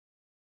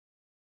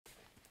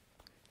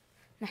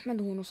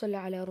نحمده ونصلي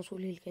على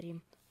رسوله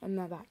الكريم.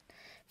 أما بعد،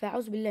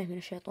 فأعوذ بالله من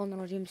الشيطان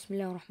الرجيم. بسم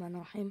الله الرحمن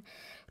الرحيم.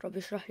 رب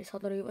اشرح لي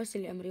صدري ويسر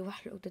لي أمري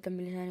واحلل عقدة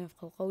من لساني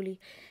يفقهوا قولي.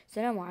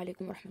 السلام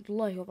عليكم ورحمة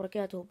الله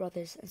وبركاته,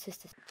 brothers and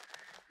sisters.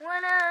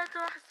 ولا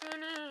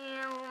تحسني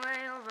يوم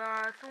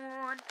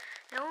يبعثون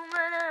يوم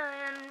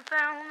لا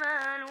ينفع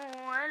مال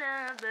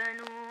ولا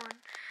بنون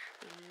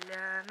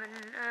إلا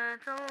من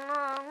آتى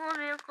الله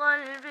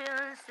بقلب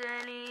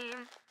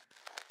سليم.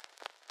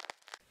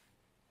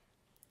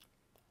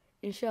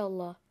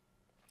 Inshallah,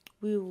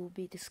 we will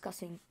be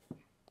discussing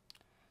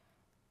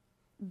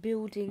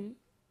building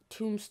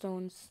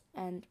tombstones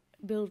and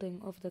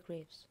building of the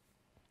graves.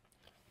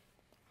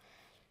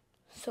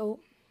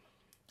 So,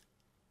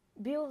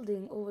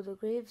 building over the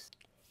graves,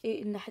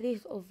 in the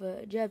hadith of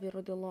Jabir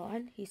radiallahu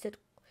anh, he said,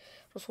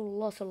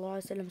 Rasulullah sallallahu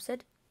alaihi wasallam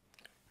said,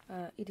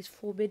 it is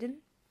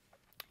forbidden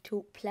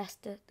to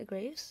plaster the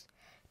graves,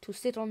 to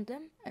sit on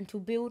them, and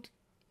to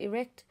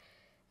erect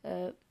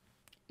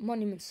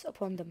monuments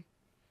upon them.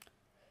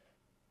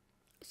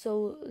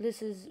 So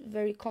this is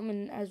very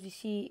common, as we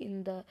see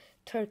in the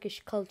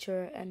Turkish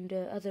culture and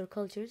other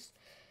cultures.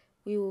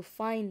 We will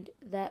find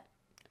that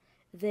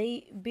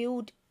they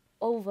build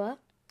over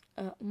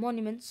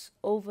monuments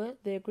over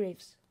their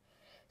graves.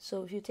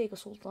 So if you take a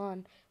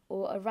sultan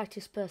or a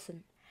righteous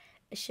person,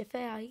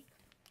 Shafi'i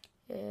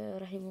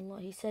rahimahullah,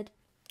 he said,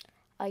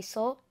 I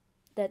saw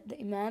that the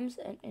imams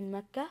in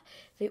Mecca,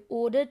 they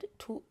ordered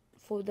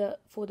for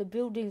the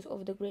buildings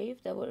of the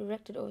grave that were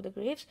erected over the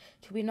graves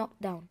to be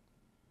knocked down.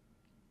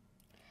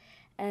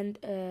 And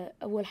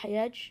Abu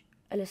al-Hayyaj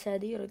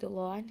al-Asadi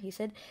radiallahu anh, he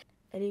said,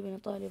 Ali ibn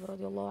Talib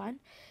radiallahu anh,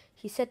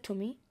 he said to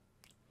me,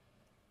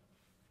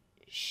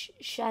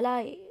 shall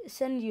I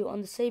send you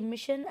on the same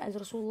mission as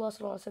Rasulullah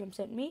sallallahu alaihi wasallam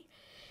sent me,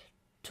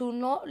 to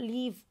not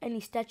leave any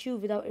statue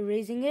without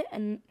erasing it,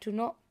 and to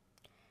not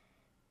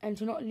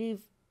leave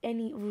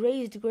any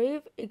raised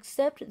grave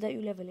except that you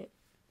level it.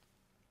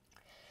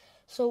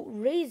 So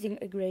raising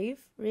the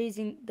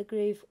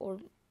grave or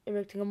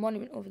erecting a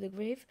monument over the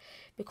grave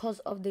because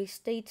of their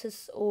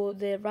status or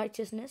their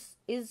righteousness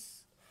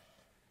is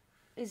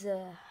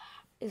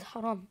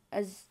haram,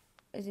 as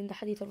in the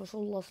hadith of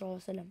Rasulullah sallallahu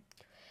alaihi wasallam.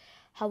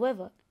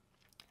 However,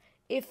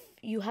 if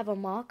you have a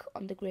mark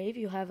on the grave,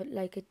 you have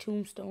like a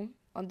tombstone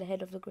on the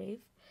head of the grave,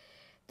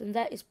 then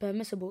that is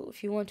permissible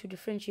if you want to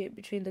differentiate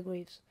between the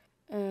graves.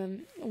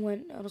 When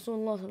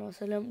Rasulullah sallallahu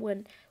alaihi wasallam,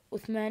 when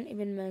Uthman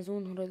ibn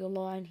Mazun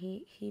radiallahu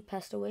anhu, he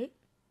passed away,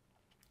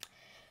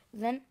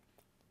 then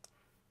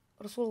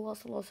Rasulullah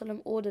sallallahu alaihi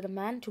wasallam ordered a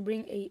man to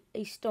bring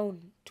a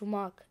stone to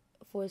mark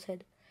for his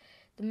head.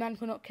 The man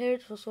could not carry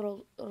it, so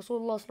Rasulullah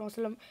sallallahu alaihi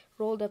wasallam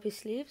rolled up his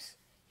sleeves,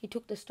 he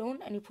took the stone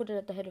and he put it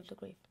at the head of the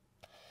grave.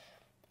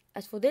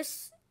 As for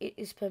this, it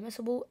is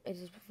permissible, it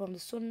is from the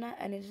Sunnah,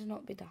 and it is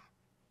not bid'ah.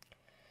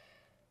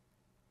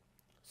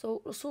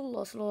 So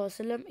Rasulullah sallallahu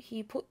alaihi wasallam,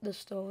 he put the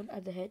stone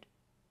at the head,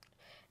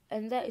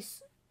 and that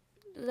is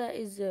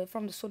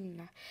from the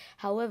Sunnah.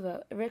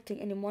 However, erecting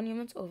any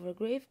monuments over a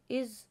grave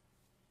is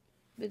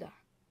bid'ah.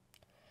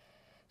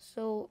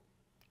 So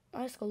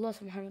I ask Allah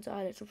subhanahu wa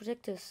ta'ala to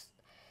protect us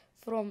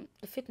from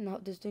the fitna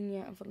of this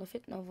dunya and from the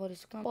fitna of what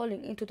is to come,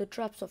 falling into the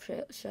traps of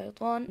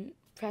shaitan,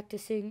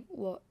 practicing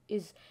what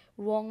is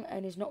wrong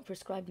and is not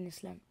prescribed in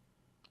Islam.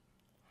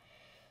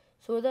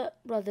 So with that,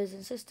 brothers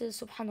and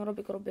sisters, subhana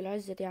rabbika rabbil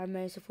izzati amma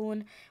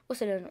yasifun, wa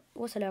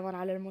salamun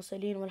ala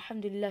al-mursaleen,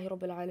 walhamdulillahi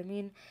rabbil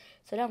alameen.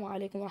 Assalamu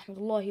alaikum wa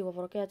rahmatullahi wa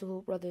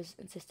barakatuhu, brothers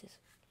and sisters.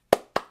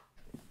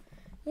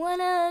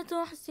 ولا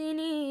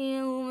تحسني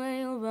يوم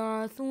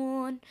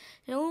يبعثون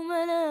يوم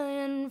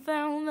لا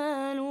ينفع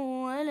مال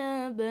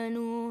ولا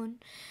بنون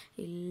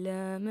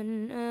إلا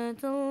من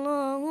آتى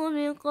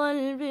الله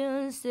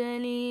بقلب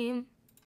سليم.